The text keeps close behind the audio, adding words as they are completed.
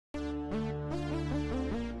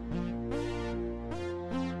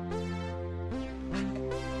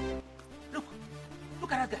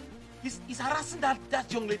He's harassing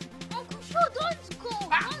that young lady. Uncle Shaw, don't go.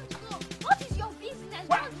 Don't go. What is your business?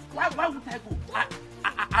 Why would I go?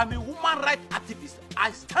 I'm a woman rights activist.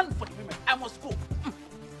 I stand for the women. I must go.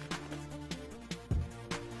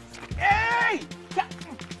 Hey!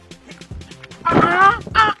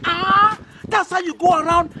 That's how you go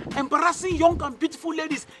around embarrassing young and beautiful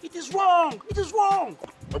ladies. It is wrong. It is wrong.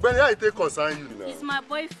 But how you take concern you now? He's my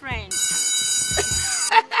boyfriend.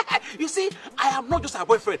 You see, I am not just a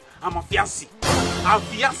boyfriend. I'm a fiancé. I'm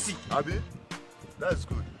fiancé. Abi, that's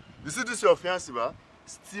good. You see this your fiancé, ba?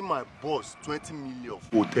 Still my boss, 20 million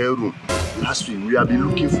hotel room. Last week we have been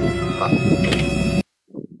looking for.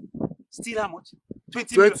 Still how much?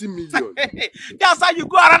 20 million. That's how you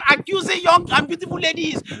go around accusing young and beautiful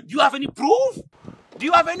ladies. Do you have any proof? Do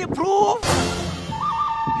you have any proof?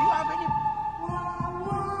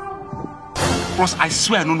 Plus, I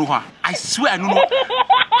swear I don't know her. I swear I don't know her.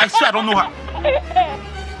 I swear I don't know her.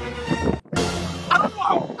 I don't know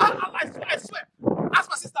her. I swear. Ask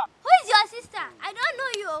my sister. Who is your sister? I don't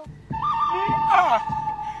know you.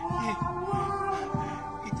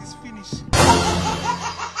 It is finished.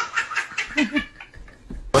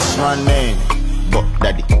 What's my name? Got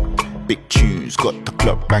daddy. Big tunes, got the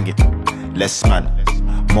club banging. Less man,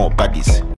 more baddies.